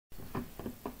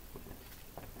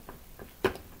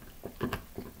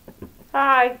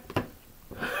Hi.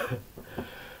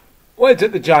 What's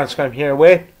up, the John Scott? I'm here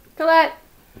with Collette.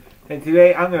 and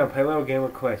today I'm going to play a little game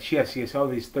with Collette. She has to guess all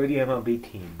these 30 MLB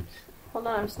teams. Hold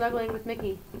on, I'm snuggling with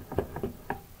Mickey.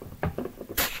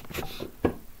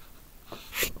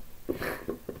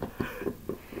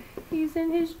 He's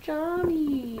in his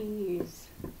jammies.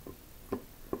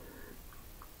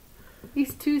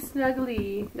 He's too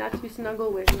snuggly. Not too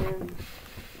snuggle with him.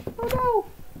 Oh no!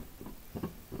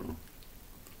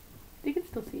 They can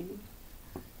still see me.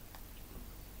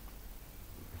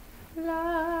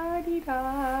 La di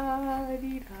da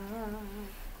di da.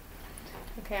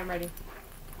 Okay, I'm ready.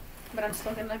 But I'm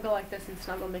still gonna go like this and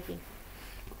snuggle Mickey.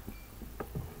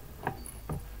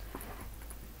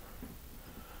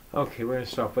 Okay, we're going to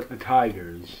start with the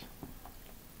Tigers.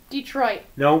 Detroit.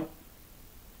 Nope.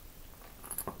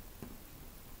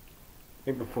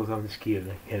 April Fool's on the ski, I'm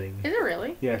kidding. Is it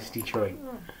really? Yes, Detroit.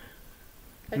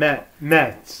 Oh.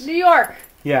 Mets. New York.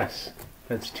 Yes.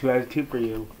 That's 2 out of 2 for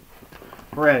you.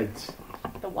 Reds.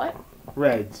 The what?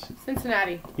 Reds.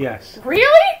 Cincinnati. Yes.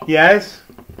 Really? Yes.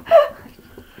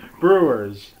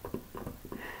 Brewers.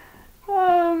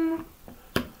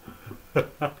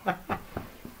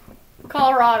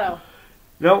 Colorado.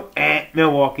 Nope.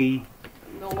 Milwaukee.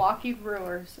 Milwaukee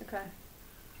Brewers. Okay.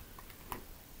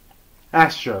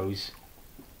 Astros.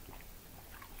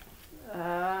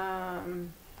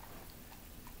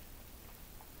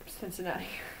 Cincinnati.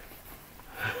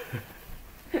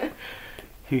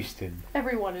 Houston.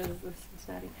 Everyone is the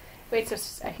Cincinnati. Wait,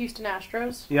 so Houston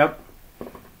Astros? Yep.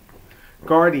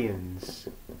 Guardians.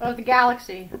 Oh, the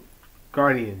Galaxy.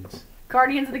 Guardians.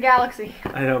 Guardians of the Galaxy.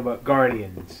 I know, but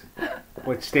Guardians.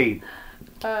 What state?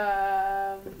 Is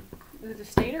it a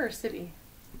state or a city?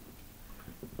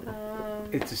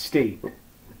 It's a state.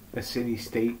 A city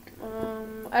state.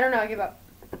 I don't know. I give up.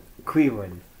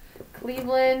 Cleveland.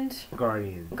 Cleveland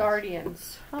Guardians.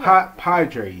 Guardians. Oh.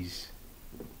 Padres.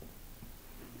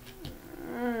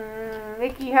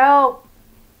 Mickey, help.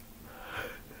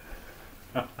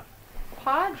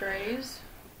 Padres.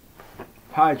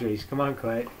 Padres. Come on,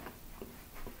 Collette.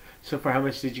 So far, how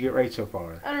much did you get right so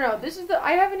far? I don't know. This is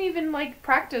I haven't even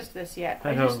practiced this yet.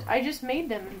 I know. I just made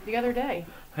them the other day.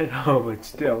 I know, but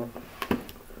still.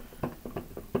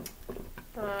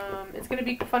 It's gonna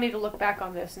be funny to look back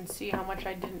on this and see how much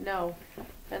I didn't know,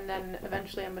 and then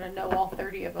eventually I'm gonna know all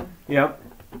 30 of them. Yep.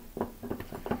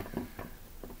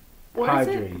 What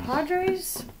Padres. is it?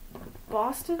 Padres?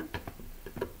 Boston?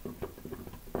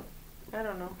 I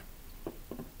don't know.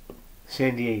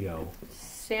 San Diego.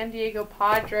 San Diego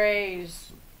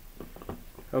Padres.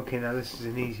 Okay, now this is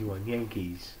an easy one.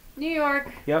 Yankees. New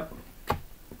York. Yep.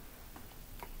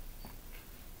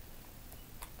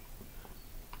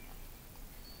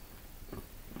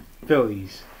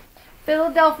 Phillies.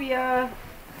 Philadelphia.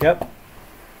 Yep.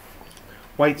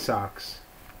 White Sox.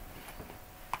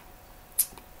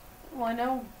 Well, I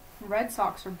know Red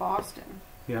Sox are Boston.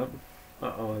 Yep.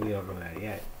 Uh-oh, you don't know that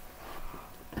yet.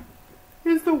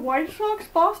 Is the White Sox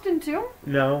Boston too?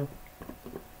 No.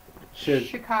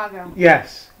 Chicago.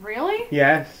 Yes. Really?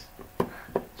 Yes.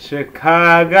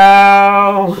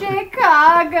 Chicago.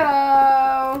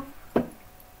 Chicago.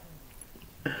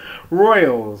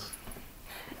 Royals.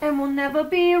 And we'll never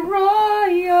be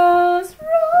Royals.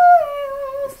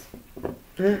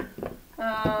 Royals.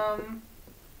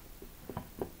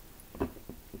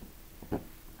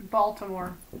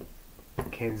 Baltimore.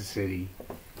 Kansas City.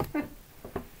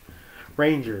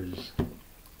 Rangers.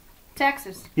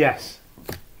 Texas. Yes.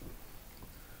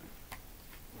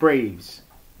 Braves.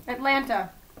 Atlanta.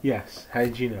 Yes. How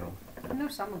did you know? I know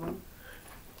some of them.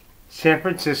 San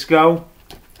Francisco.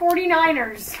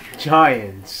 49ers.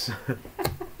 Giants.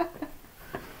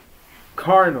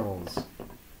 Cardinals.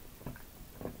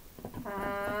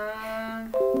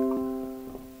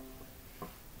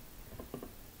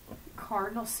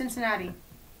 Cardinals. Cincinnati.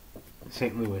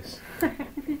 St. Louis.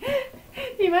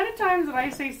 The amount of times that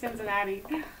I say Cincinnati.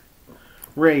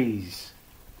 Rays.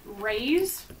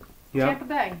 Rays? Yep. Tampa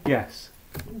Bay. Yes.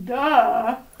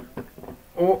 Duh.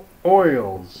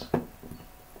 Orioles.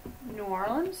 New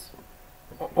Orleans?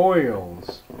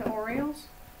 Orioles. The Orioles?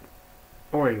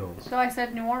 Orioles. So I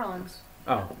said New Orleans.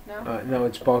 Oh. No? No,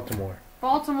 it's Baltimore.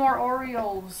 Baltimore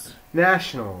Orioles.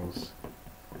 Nationals.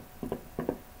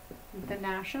 The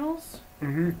Nationals?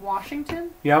 Mm-hmm.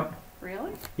 Washington? Yep.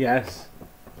 Really? Yes.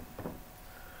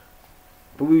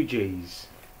 Blue Jays.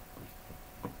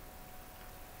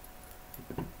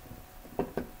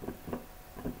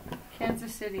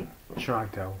 Kansas City.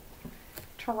 Toronto.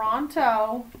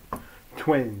 Toronto.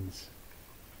 Twins.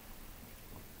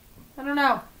 I don't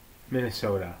know.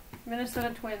 Minnesota.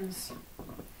 Minnesota Twins.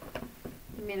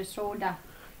 Minnesota.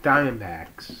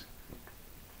 Diamondbacks.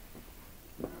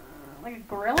 Like a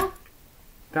gorilla?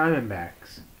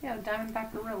 Diamondbacks. Yeah, a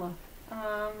diamondback gorilla.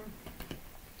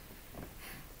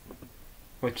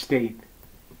 Which state?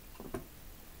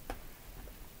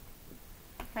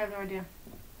 I have no idea.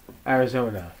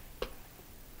 Arizona.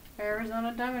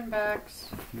 Arizona Diamondbacks.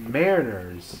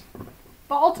 Mariners.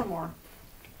 Baltimore.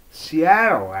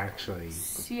 Seattle, actually.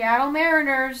 Seattle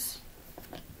Mariners.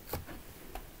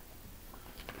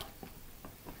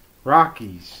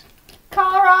 Rockies.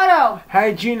 Colorado.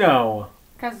 How'd you know?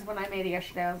 Because when I made it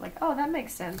yesterday, I was like, oh, that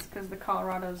makes sense, because the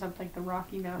Colorado's up like the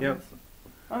Rocky Mountains. Yep.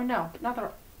 Oh, no, not the...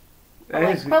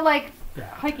 That But like, is-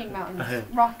 hiking mountains.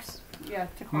 Rocks. Yeah,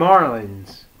 to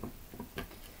Marlins.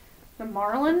 The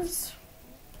Marlins.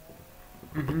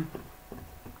 Mm-hmm.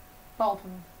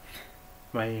 Baltimore.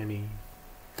 Miami.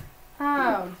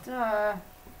 Oh, duh.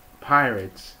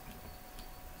 Pirates.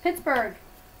 Pittsburgh.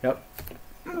 Yep.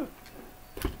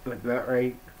 Like that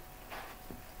right?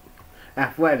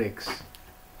 Athletics.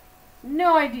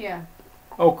 No idea.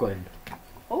 Oakland.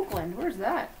 Oakland, where's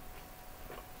that?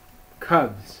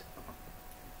 Cubs.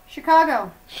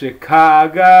 Chicago.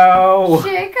 Chicago.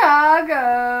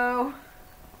 Chicago.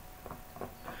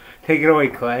 Take it away,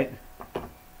 Collette.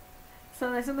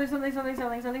 Something.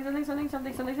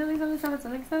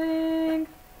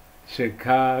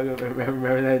 Chicago.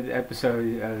 Remember that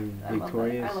episode of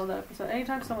Victorious? I love that episode.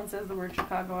 Anytime someone says the word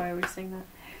Chicago, I always sing that.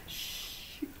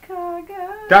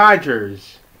 Chicago.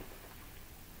 Dodgers.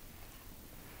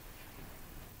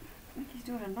 I think he's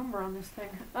doing a number on this thing.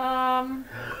 Dodgers.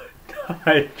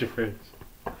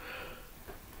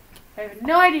 I have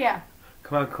no idea.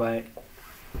 Come on, Collette.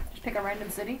 Just pick a random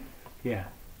city. Yeah.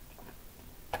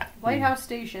 White House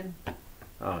Station.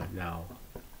 Oh, no.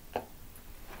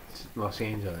 It's Los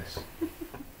Angeles.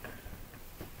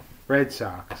 Red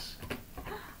Sox.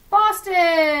 Boston.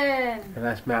 And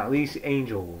last but not least,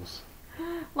 Angels.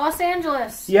 Los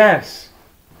Angeles. Yes.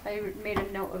 I made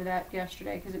a note of that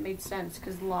yesterday because it made sense.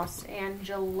 Because Los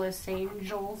Angeles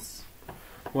Angels.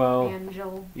 Well,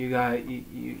 Angel. you got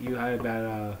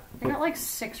about I got like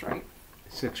 6 right.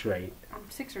 6 right.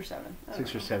 6 or 7. I don't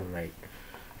 6 or know. 7 right.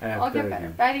 I'll get better.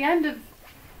 By the end of,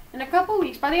 in a couple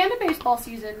weeks, by the end of baseball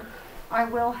season, I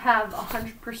will have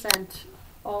 100%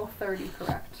 all 30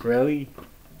 correct. Really?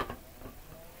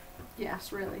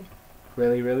 Yes, really.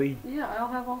 Really? Yeah, I'll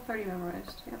have all 30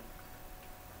 memorized. Yeah.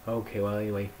 Okay, well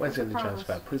anyway, once again, the channel Promise.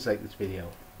 subscribe. Please like this video,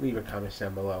 leave a comment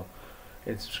down below,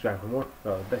 and subscribe for more.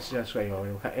 Best subscribe,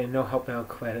 and no helping out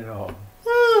Collette at all.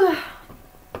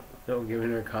 No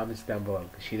giving her comments down below,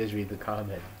 because she does read the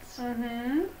comments.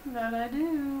 That I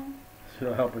do. So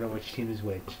no helping her which team is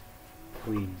which.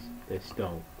 Please, just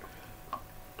don't.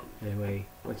 Anyway,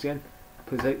 once again,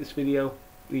 please like this video,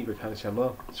 leave your comments down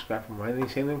below, subscribe for more. Anything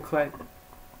saying to Collette?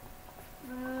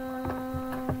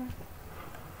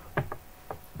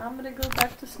 I'm gonna go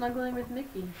back to snuggling with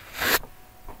Mickey.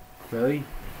 Really?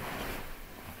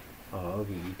 Oh, look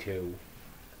at you too.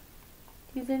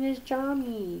 He's in his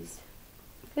jammies.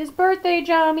 His birthday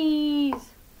jammies!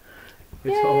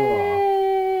 It's all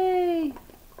Yay!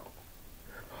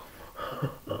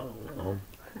 off.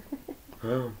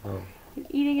 He's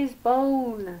eating his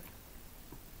bone.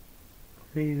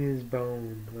 Eating his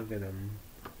bone. Look at him.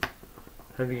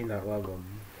 How do you not love him?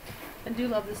 I do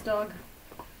love this dog.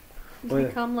 He's What?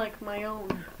 become like my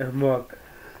own. And look.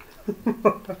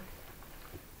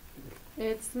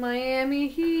 It's Miami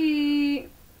Heat.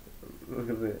 Look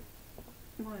at it.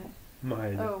 What?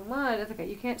 Mine. Oh, mud. That's okay.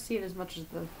 You can't see it as much as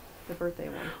the birthday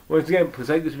one. Once again, please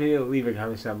like this video, leave your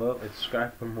comments down below, and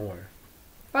subscribe for more.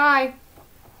 Bye.